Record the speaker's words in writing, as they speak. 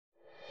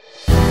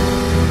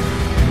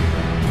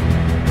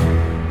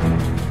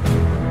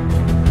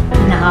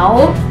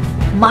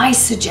my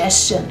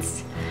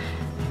suggestions.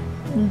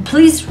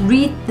 Please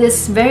read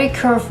this very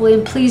carefully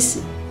and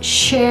please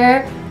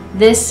share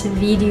this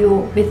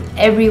video with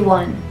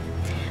everyone.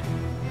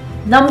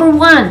 Number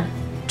 1,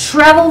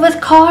 travel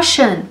with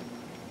caution.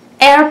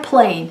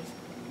 Airplane,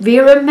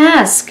 wear a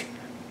mask.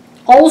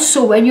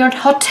 Also, when you're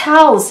at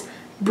hotels,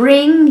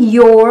 bring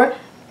your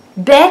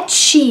bed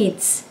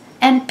sheets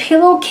and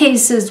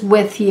pillowcases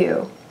with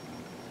you.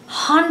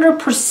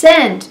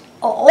 100%.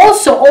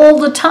 Also, all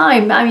the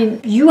time. I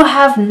mean, you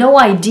have no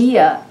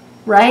idea,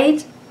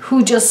 right?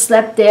 Who just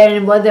slept there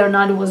and whether or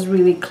not it was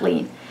really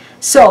clean.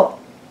 So,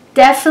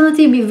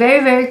 definitely be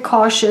very, very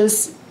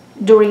cautious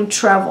during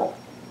travel.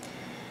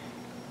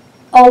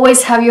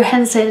 Always have your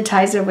hand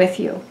sanitizer with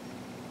you.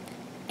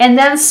 And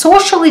then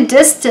socially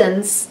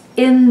distance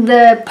in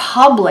the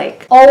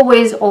public.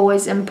 Always,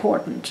 always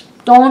important.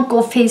 Don't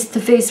go face to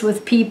face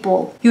with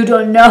people you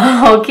don't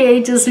know,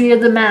 okay? Just wear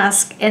the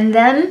mask. And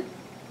then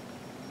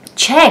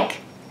check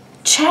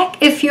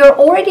if you're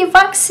already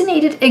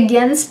vaccinated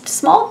against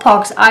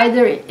smallpox,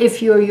 either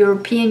if you're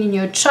European in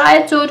your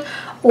childhood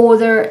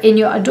or in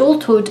your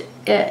adulthood.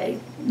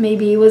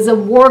 Maybe it was a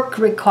work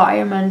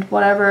requirement,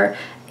 whatever,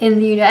 in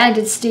the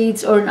United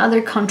States or in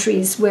other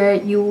countries where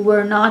you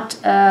were not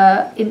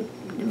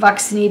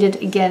vaccinated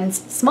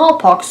against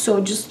smallpox.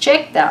 So just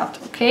check that,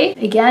 okay?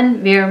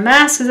 Again, wear a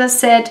mask, as I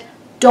said.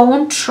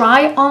 Don't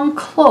try on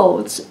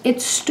clothes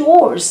at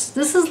stores.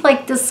 This is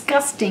like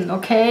disgusting,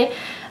 okay?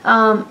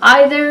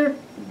 Either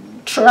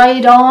try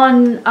it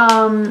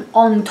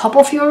on top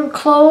of your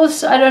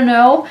clothes, I don't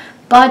know,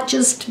 but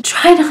just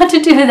try not to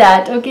do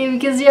that, okay?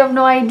 Because you have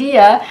no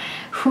idea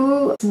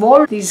who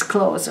wore these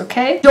clothes,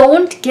 okay?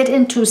 Don't get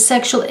into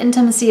sexual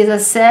intimacy, as I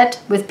said,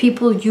 with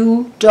people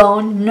you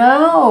don't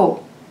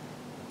know.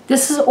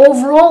 This is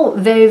overall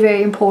very,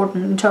 very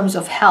important in terms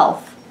of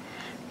health.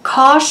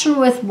 Caution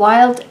with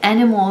wild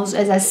animals,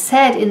 as I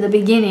said in the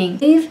beginning.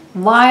 Leave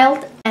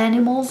wild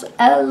animals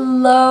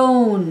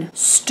alone.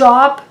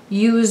 Stop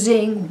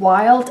using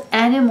wild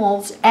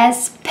animals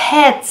as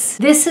pets.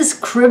 This is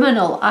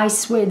criminal, I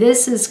swear,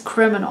 this is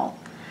criminal.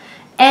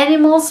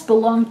 Animals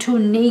belong to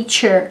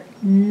nature,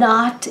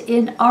 not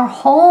in our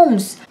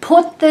homes.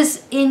 Put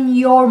this in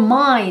your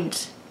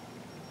mind.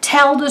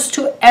 Tell this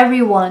to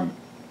everyone.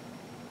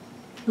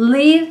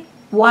 Leave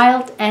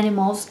wild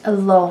animals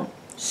alone.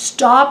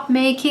 Stop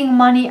making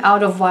money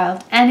out of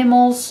wild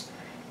animals.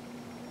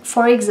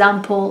 For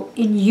example,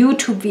 in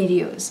YouTube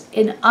videos,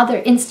 in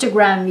other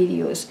Instagram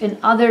videos, in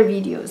other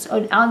videos,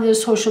 on other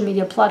social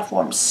media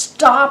platforms.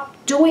 Stop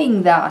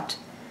doing that.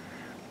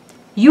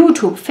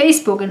 YouTube,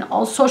 Facebook, and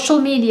all social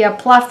media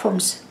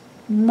platforms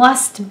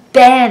must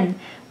ban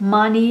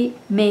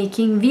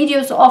money-making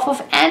videos off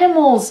of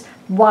animals,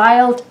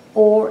 wild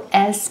or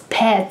as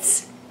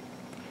pets.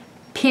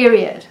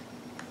 Period.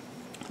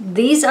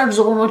 These are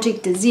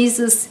zoonotic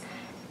diseases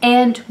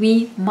and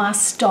we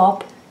must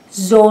stop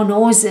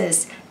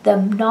zoonosis. The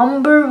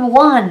number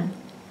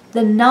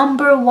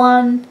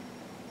one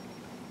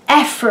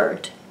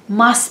effort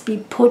must be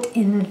put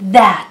in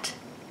that.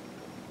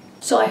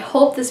 So I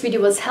hope this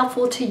video was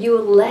helpful to you.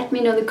 Let me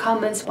know in the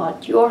comments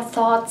about your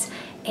thoughts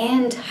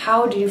and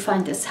how did you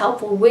find this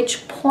helpful?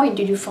 Which point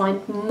did you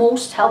find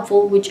most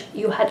helpful, which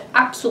you had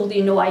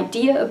absolutely no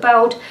idea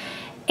about?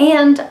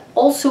 And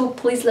also,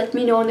 please let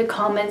me know in the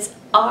comments,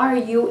 are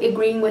you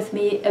agreeing with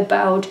me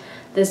about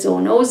the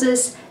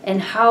zoonosis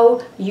and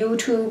how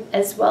YouTube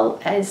as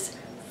well as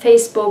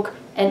Facebook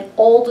and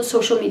all the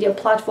social media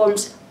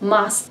platforms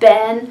must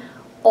ban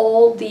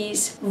all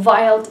these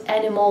wild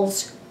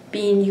animals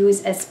being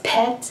used as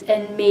pets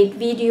and made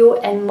video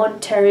and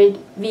monetary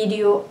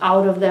video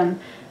out of them.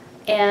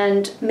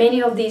 And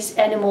many of these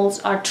animals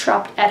are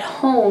trapped at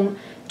home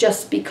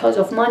just because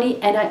of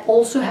money. And I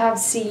also have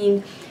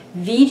seen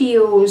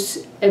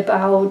videos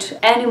about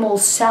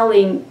animals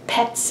selling,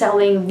 pet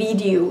selling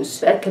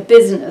videos, like a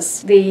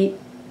business. They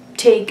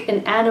take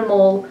an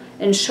animal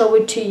and show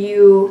it to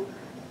you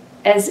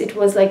as it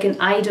was like an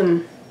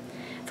item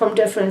from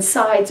different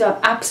sides. I'm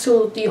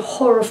absolutely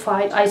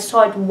horrified. I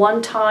saw it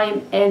one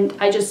time and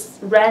I just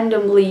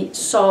randomly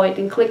saw it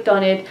and clicked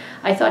on it.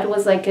 I thought it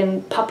was like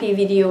a puppy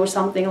video or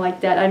something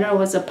like that. I don't know if it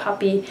was a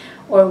puppy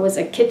or it was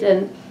a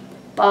kitten,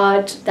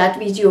 but that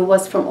video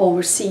was from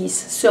overseas.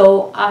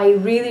 So I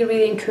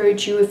really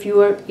encourage you, if you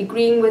are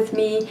agreeing with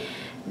me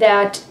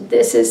that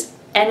this is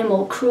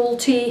animal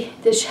cruelty,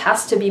 this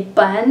has to be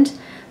banned,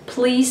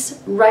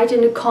 please write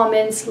in the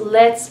comments.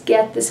 Let's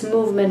get this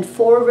movement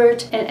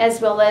forward. And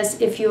as well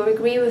as if you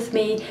agree with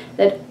me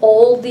that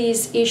all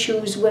these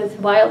issues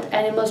with wild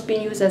animals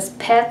being used as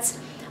pets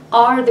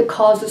are the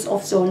causes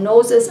of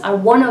zoonosis, are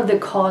one of the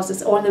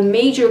causes or the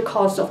major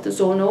cause of the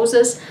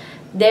zoonosis.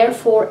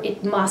 Therefore,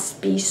 it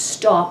must be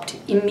stopped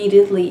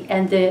immediately,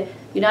 and the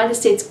United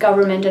States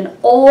government and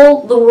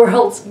all the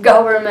world's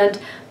government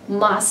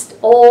must,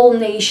 all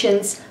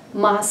nations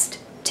must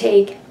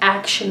take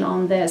action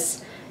on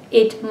this.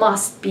 It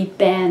must be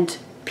banned,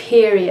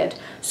 period.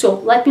 So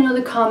let me know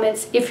in the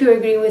comments if you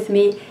agree with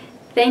me.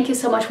 Thank you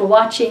so much for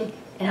watching,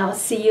 and I'll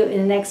see you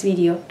in the next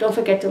video. Don't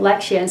forget to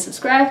like, share, and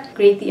subscribe.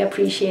 Greatly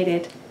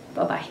appreciated.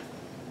 Bye-bye.